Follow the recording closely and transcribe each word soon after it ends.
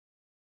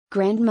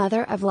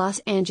grandmother of Los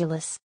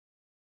Angeles.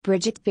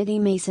 Bridgett Biddy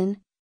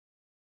Mason.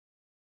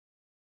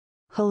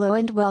 Hello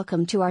and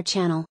welcome to our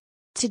channel.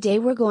 Today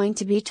we're going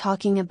to be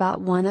talking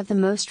about one of the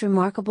most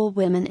remarkable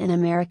women in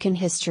American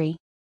history,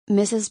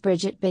 Mrs.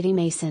 Bridgett Biddy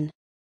Mason.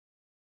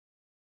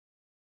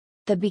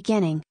 The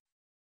beginning.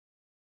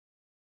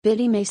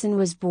 Biddy Mason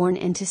was born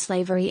into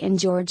slavery in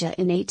Georgia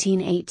in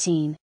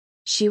 1818.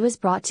 She was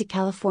brought to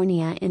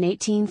California in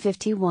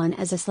 1851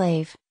 as a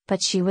slave,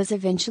 but she was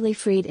eventually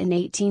freed in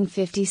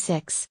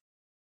 1856.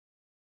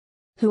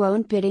 Who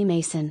owned Biddy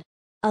Mason?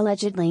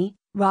 Allegedly,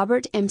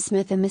 Robert M.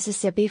 Smith, a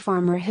Mississippi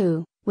farmer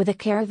who, with a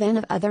caravan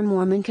of other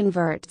Mormon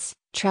converts,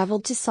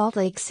 traveled to Salt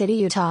Lake City,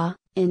 Utah,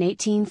 in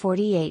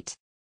 1848.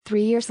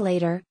 3 years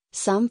later,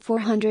 some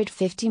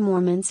 450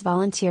 Mormons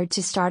volunteered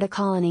to start a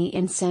colony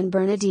in San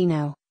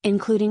Bernardino,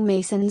 including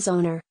Mason's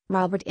owner,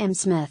 Robert M.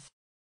 Smith.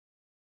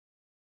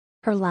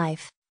 Her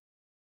life.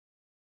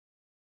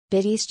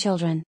 Biddy's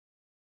children.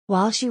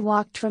 While she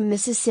walked from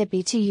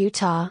Mississippi to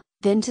Utah,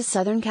 then to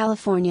Southern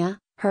California,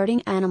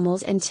 herding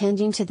animals and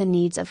tending to the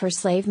needs of her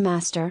slave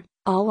master,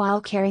 all while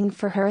caring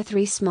for her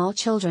 3 small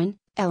children,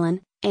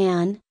 Ellen,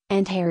 Anne,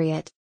 and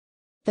Harriet.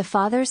 The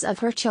fathers of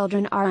her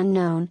children are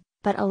unknown,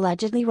 but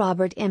allegedly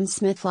Robert M.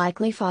 Smith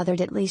likely fathered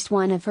at least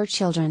one of her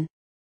children.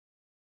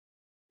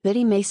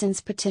 Biddy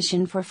Mason's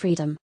petition for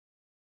freedom.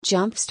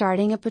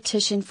 Jump-starting a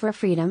petition for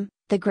freedom,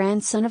 the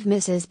grandson of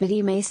Mrs.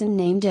 Biddy Mason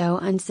named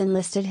Owens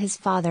enlisted his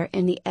father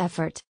in the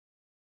effort.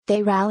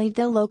 They rallied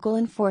the local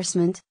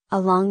enforcement,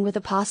 along with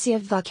a posse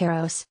of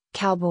vaqueros,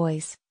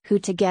 cowboys, who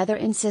together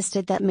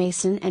insisted that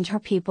Mason and her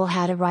people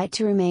had a right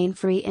to remain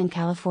free in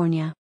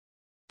California.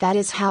 That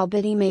is how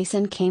Biddy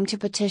Mason came to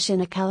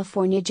petition a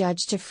California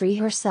judge to free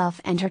herself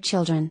and her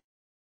children.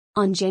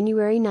 On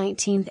January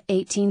 19,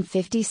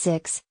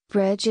 1856,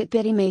 Bridgett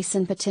Biddy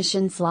Mason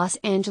petitions Los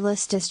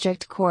Angeles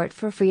District Court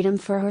for freedom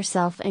for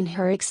herself and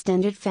her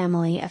extended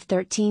family of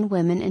 13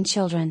 women and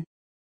children.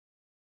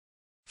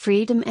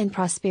 Freedom and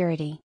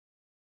prosperity.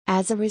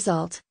 As a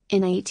result,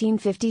 in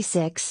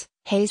 1856,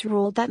 Hayes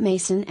ruled that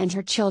Mason and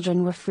her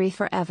children were free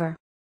forever.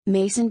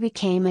 Mason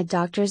became a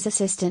doctor's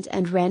assistant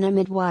and ran a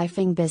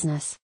midwifing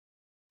business.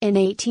 In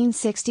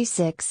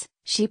 1866,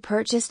 she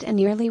purchased a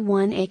nearly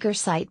 1-acre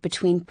site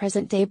between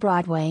present-day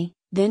Broadway,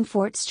 then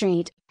 4th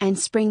Street, and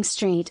Spring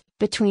Street,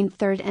 between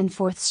 3rd and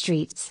 4th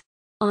Streets.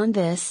 On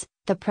this,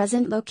 the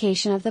present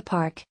location of the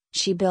park,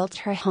 she built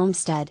her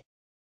homestead.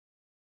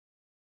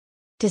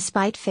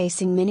 Despite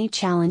facing many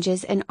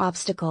challenges and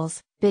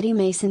obstacles, Biddy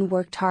Mason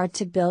worked hard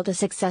to build a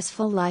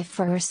successful life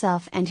for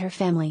herself and her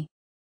family.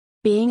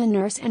 Being a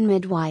nurse and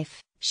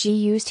midwife, she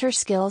used her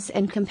skills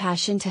and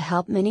compassion to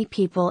help many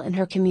people in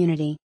her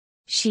community.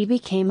 She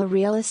became a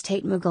real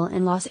estate mogul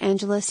in Los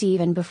Angeles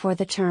even before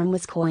the term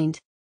was coined.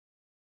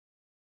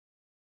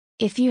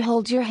 If you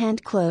hold your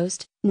hand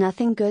closed,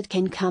 nothing good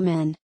can come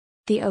in.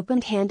 The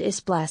opened hand is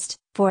blessed,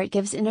 for it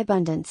gives in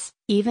abundance,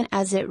 even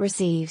as it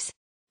receives.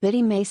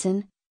 Biddy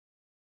Mason.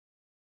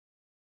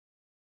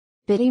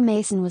 Biddy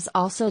Mason was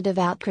also a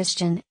devout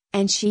Christian,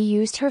 and she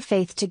used her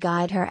faith to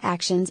guide her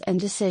actions and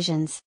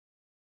decisions.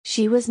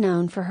 She was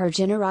known for her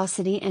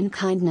generosity and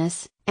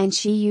kindness, and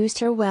she used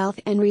her wealth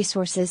and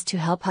resources to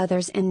help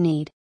others in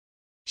need.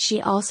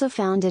 She also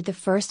founded the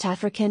first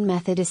African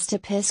Methodist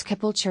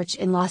Episcopal Church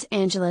in Los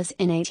Angeles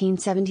in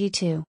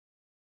 1872.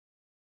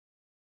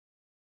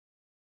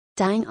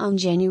 Dying on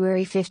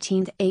January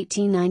 15,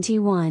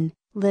 1891,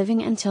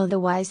 living until the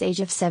wise age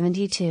of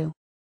 72.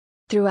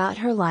 Throughout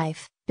her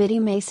life, Biddy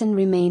Mason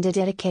remained a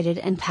dedicated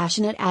and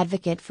passionate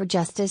advocate for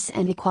justice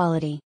and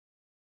equality.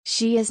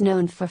 She is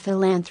known for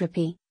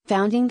philanthropy,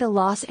 founding the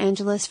Los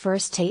Angeles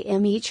First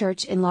AME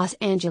Church in Los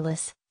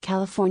Angeles,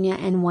 California,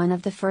 and one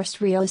of the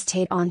first real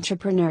estate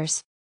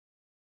entrepreneurs.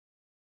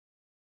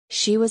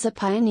 She was a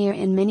pioneer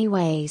in many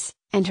ways,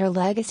 and her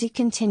legacy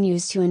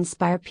continues to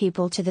inspire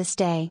people to this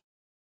day.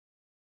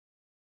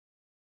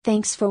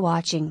 Thanks for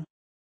watching.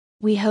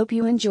 We hope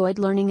you enjoyed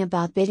learning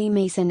about Biddy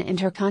Mason and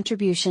her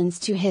contributions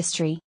to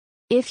history.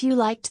 If you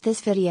liked this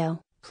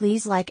video,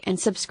 please like and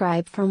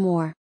subscribe for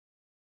more.